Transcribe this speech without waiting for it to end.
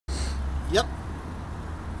Yep.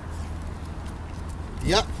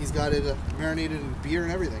 Yep, he's got it marinated in beer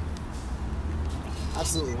and everything.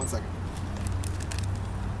 Absolutely, 1 second.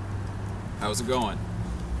 How's it going?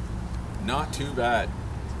 Not too bad.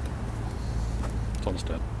 It's almost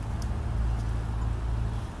done.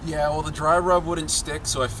 Yeah, well, the dry rub wouldn't stick,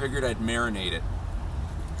 so I figured I'd marinate it.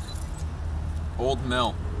 Old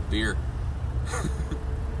Mill beer.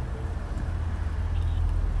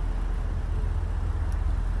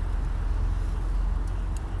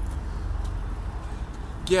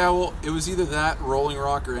 Yeah, well, it was either that, Rolling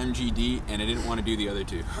Rock, or MGD, and I didn't want to do the other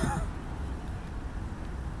two.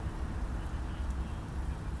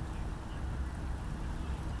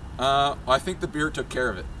 I think the beer took care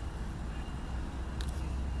of it.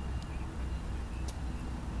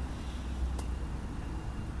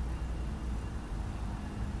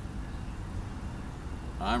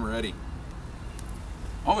 I'm ready.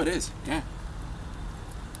 Oh, it is, yeah.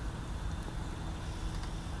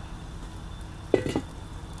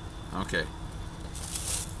 Okay.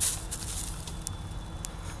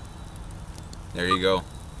 There you go.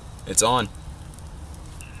 It's on.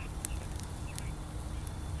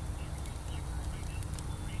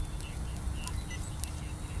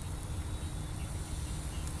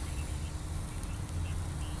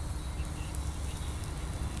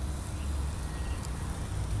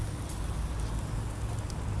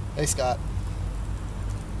 Hey, Scott.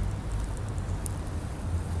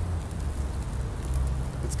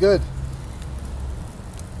 It's good.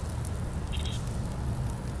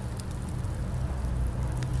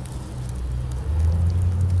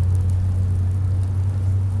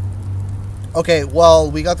 Okay,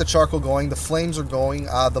 well, we got the charcoal going. The flames are going.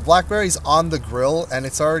 The Blackberry's on the grill, and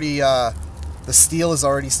it's already, the steel is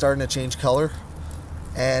already starting to change color.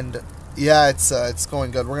 And yeah, it's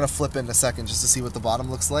going good. We're going to flip it in a second just to see what the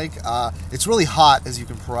bottom looks like. It's really hot, as you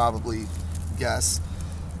can probably guess.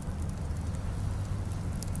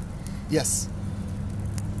 Yes.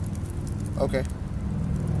 Okay.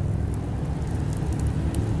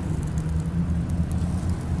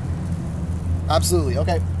 Absolutely.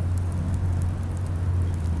 Okay.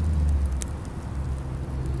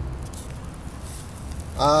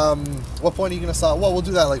 What point are you going to stop? Well, we'll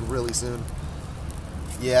do that like really soon.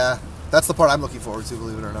 Yeah, that's the part I'm looking forward to,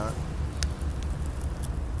 believe it or not.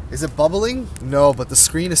 Is it bubbling? No, but the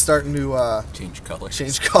screen is starting to Change colors.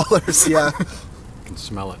 change colors, yeah. You can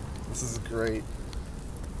smell it. This is great.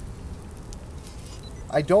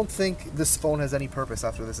 I don't think this phone has any purpose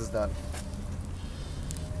after this is done.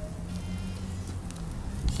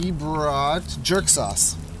 He brought jerk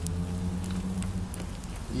sauce.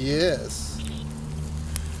 Yes.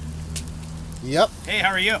 Yep. Hey, how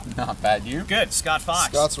are you? Not bad, you? Good, Scott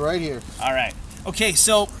Fox. Scott's right here. All right. Okay,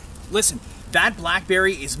 so listen, that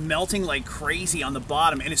Blackberry is melting like crazy on the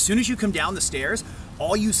bottom, and as soon as you come down the stairs,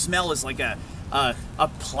 all you smell is like a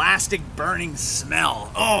plastic burning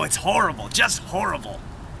smell. Oh, it's horrible, just horrible.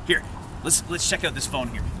 Here, let's check out this phone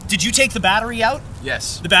here. Did you take the battery out?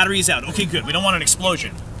 Yes. The battery is out. Okay, good. We don't want an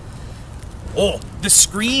explosion. Oh, the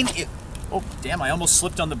screen. Oh, damn! I almost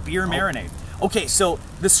slipped on the beer marinade. Okay, so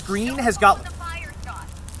the screen has got.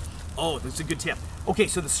 Oh, that's a good tip. Okay,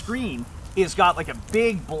 so the screen has got like a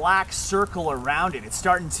big black circle around it. It's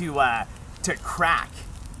starting to crack.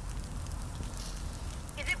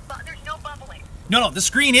 Is it? There's no bubbling. No, the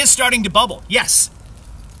screen is starting to bubble. Yes.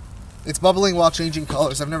 It's bubbling while changing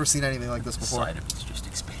colors. I've never seen anything like this The before. side of it's just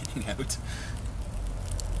expanding out.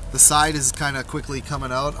 The side is kind of quickly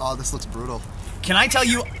coming out. Oh, this looks brutal. Can I tell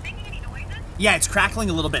you? Is it making any noises? Yeah, it's crackling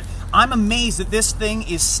a little bit. I'm amazed that this thing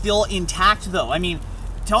is still intact, though. I mean,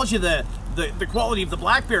 tells you the quality of the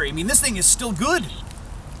Blackberry. I mean, this thing is still good.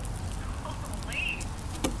 Holy.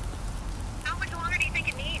 How much longer do you think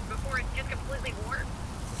it needs before it's just completely warm?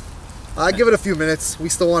 I'd give it a few minutes. We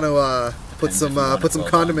still want to put Depends if you want it put some well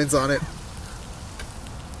condiments on it.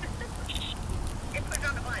 It puts it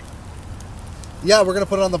on the bun. Yeah, we're gonna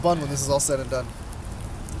put it on the bun when this is all said and done.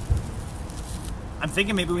 I'm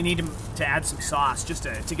thinking maybe we need to add some sauce just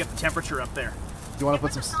to get the temperature up there. You want to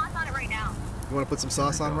put Put some? some sauce on it right now. You want to put some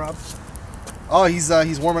sauce on, Rob? Oh,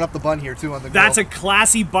 he's warming up the bun here too on the grill. That's a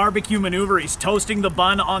classy barbecue maneuver. He's toasting the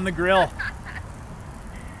bun on the grill.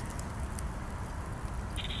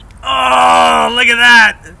 Oh, look at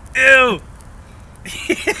that! Ew!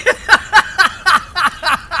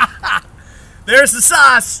 There's the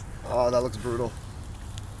sauce! Oh, that looks brutal.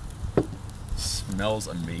 Smells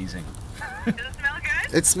amazing. Does it smell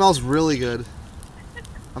good? It smells really good.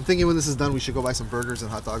 I'm thinking when this is done, we should go buy some burgers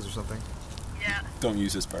and hot dogs or something. Yeah. Don't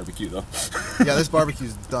use this barbecue though. Yeah, this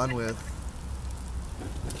barbecue's done with.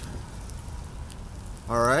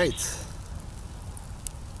 All right.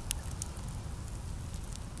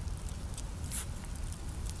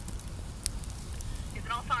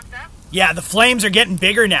 Yeah, the flames are getting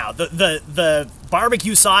bigger now. The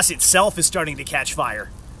barbecue sauce itself is starting to catch fire.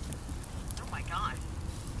 Oh my god.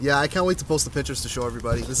 Yeah, I can't wait to post the pictures to show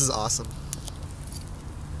everybody. This is awesome.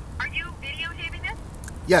 Are you videotaping this?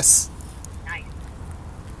 Yes. Nice.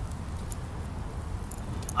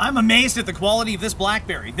 I'm amazed at the quality of this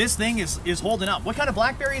Blackberry. This thing is holding up. What kind of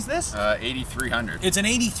Blackberry is this? 8300. It's an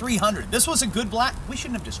 8300. This was a good We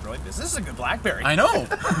shouldn't have destroyed this. This is a good Blackberry. I know.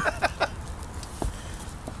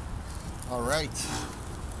 All right.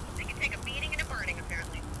 They can take a beating and a burning,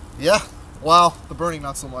 apparently. Yeah. Wow. The burning,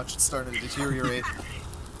 not so much. It's starting to deteriorate.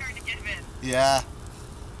 Starting to get a bit. Yeah.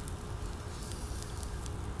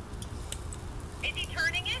 Is he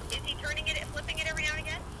turning it? Is he turning it and flipping it every now and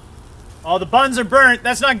again? Oh, the buns are burnt.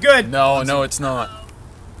 That's not good. No, no, it's not.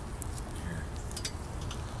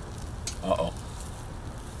 Uh-oh.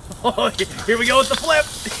 Oh, here we go with the flip.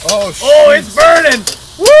 Oh, Oh, it's burning.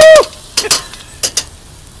 Woo! Is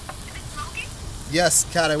it smoking? yes,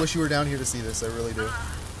 Kat, I wish you were down here to see this. I really do.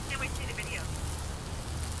 Can't wait to see the video.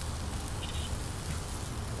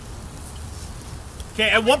 Okay,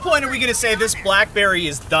 at what point are we going to say this Blackberry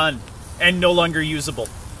is done and no longer usable?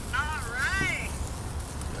 Alright.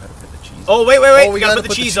 Gotta put the cheese. Oh, wait. Oh, We got to put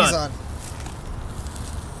the cheese on.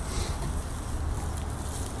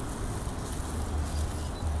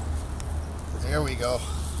 There we go.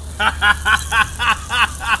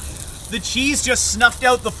 The cheese just snuffed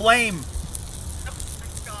out the flame. Oh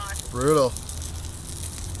my god. Brutal.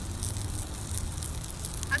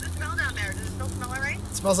 How's it smell down there? Does it still smell alright?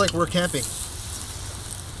 It smells like we're camping.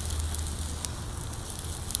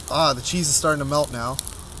 Ah, the cheese is starting to melt now.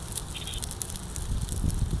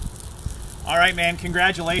 All right, man.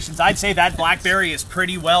 Congratulations. I'd say that Blackberry is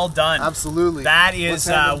pretty well done. Absolutely. That is Let's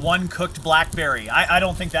have it. one cooked Blackberry. I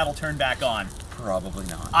don't think that'll turn back on. Probably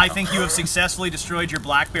not. I think you have successfully destroyed your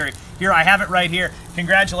Blackberry. Here, I have it right here.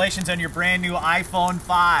 Congratulations on your brand new iPhone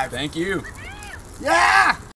 5. Thank you. Yeah!